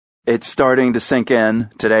It's starting to sink in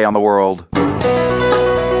today on The World.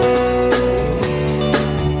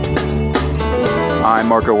 I'm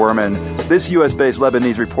Marco Werman. This U.S.-based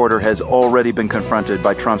Lebanese reporter has already been confronted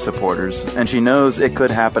by Trump supporters, and she knows it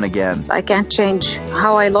could happen again. I can't change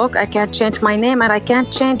how I look, I can't change my name, and I can't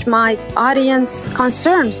change my audience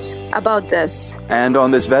concerns about this. And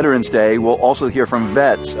on this Veterans Day, we'll also hear from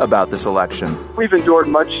vets about this election. We've endured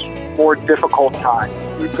much more difficult times.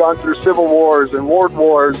 We've gone through civil wars and world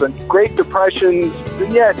wars and Great Depressions,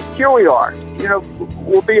 and yet here we are.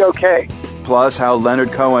 We'll be okay. Plus, how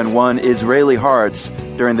Leonard Cohen won Israeli hearts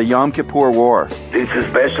during the Yom Kippur War. This is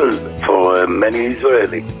special for many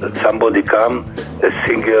Israelis. That somebody come, a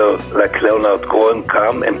singer like Leonard Cohen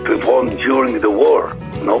come and perform during the war.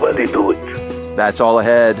 Nobody do it. That's all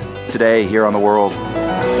ahead today here on The World.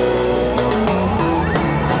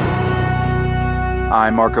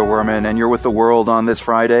 I'm Marco Werman, and you're with The World on this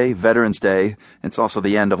Friday, Veterans Day. It's also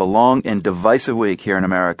the end of a long and divisive week here in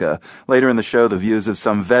America. Later in the show, the views of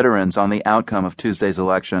some veterans on the outcome of Tuesday's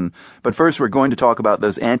election. But first, we're going to talk about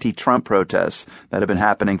those anti-Trump protests that have been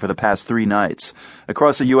happening for the past 3 nights.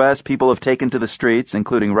 Across the U.S., people have taken to the streets,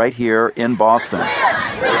 including right here in Boston.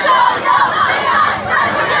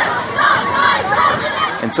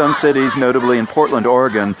 In some cities, notably in Portland,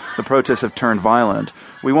 Oregon, the protests have turned violent.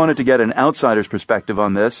 We wanted to get an outsider's perspective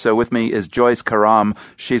on this, so with me is Joyce Karam.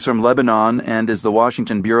 She's from Lebanon and is the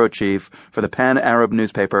Washington bureau chief for the pan-Arab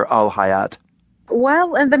newspaper Al Hayat.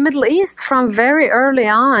 Well, in the Middle East, from very early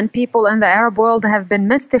on, people in the Arab world have been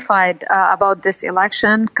mystified about this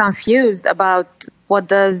election, confused about what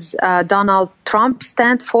does Donald Trump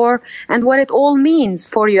stand for and what it all means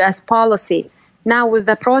for U.S. policy. Now, with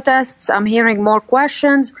the protests, I'm hearing more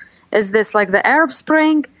questions. Is this like the Arab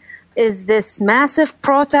Spring? Is this massive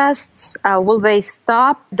protests? Will they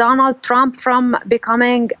stop Donald Trump from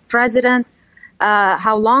becoming president?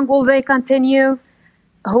 How long will they continue?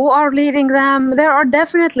 Who are leading them? There are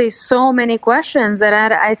definitely so many questions, and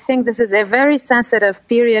I think this is a very sensitive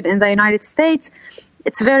period in the United States.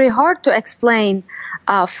 It's very hard to explain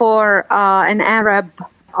for an Arab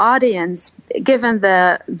audience, given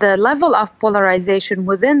the level of polarization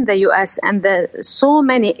within the U.S. and the so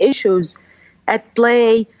many issues at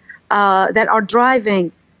play that are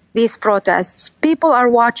driving these protests. People are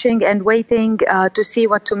watching and waiting to see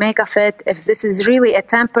what to make of it, if this is really a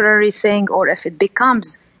temporary thing or if it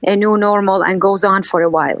becomes a new normal and goes on for a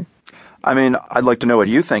while. I mean, I'd like to know what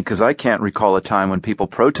you think, because I can't recall a time when people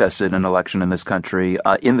protested an election in this country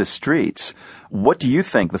in the streets. What do you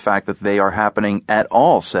think the fact that they are happening at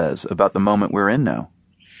all says about the moment we're in now?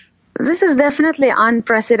 This is definitely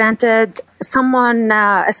unprecedented. As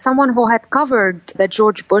someone who had covered the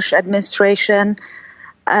George Bush administration,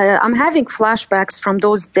 I'm having flashbacks from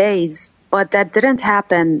those days, but that didn't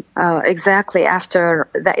happen exactly after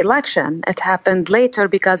the election. It happened later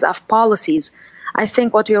because of policies. I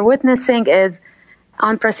think what we're witnessing is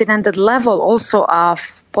unprecedented level also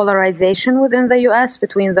of polarization within the U.S.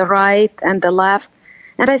 between the right and the left.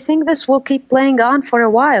 And I think this will keep playing on for a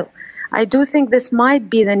while. I do think this might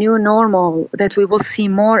be the new normal that we will see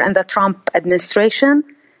more in the Trump administration.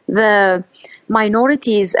 The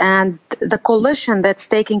minorities and the coalition that's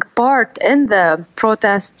taking part in the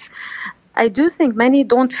protests, I do think many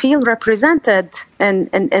don't feel represented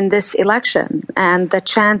in this election. And the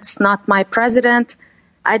chants, "Not my president,"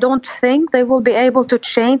 I don't think they will be able to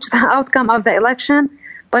change the outcome of the election,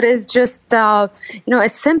 but it's just a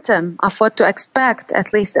symptom of what to expect,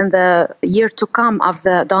 at least in the year to come of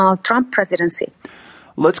the Donald Trump presidency.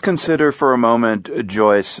 Let's consider for a moment,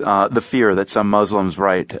 Joyce, the fear that some Muslims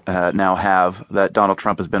now have that Donald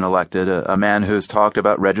Trump has been elected, a man who's talked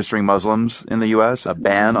about registering Muslims in the U.S., a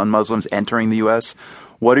ban on Muslims entering the U.S.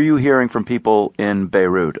 What are you hearing from people in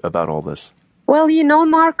Beirut about all this? Well,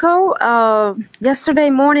 Marco, yesterday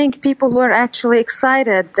morning people were actually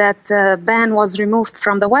excited that the ban was removed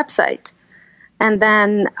from the website. And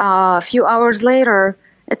then a few hours later,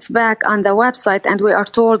 it's back on the website, and we are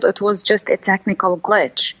told it was just a technical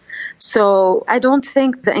glitch. So I don't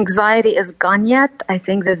think the anxiety is gone yet. I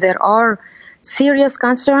think that there are serious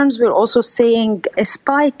concerns. We're also seeing a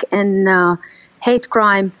spike in hate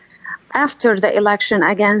crime after the election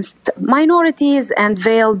against minorities and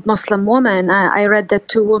veiled Muslim women. I read that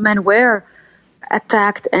 2 women were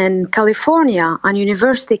attacked in California on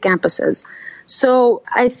university campuses. So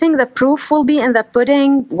I think the proof will be in the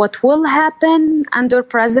pudding. What will happen under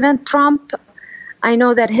President Trump? I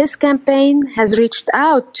know that his campaign has reached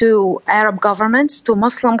out to Arab governments, to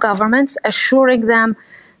Muslim governments, assuring them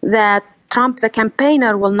that Trump, the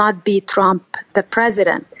campaigner, will not be Trump, the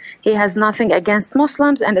president. He has nothing against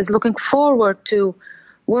Muslims and is looking forward to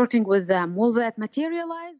working with them. Will that materialize?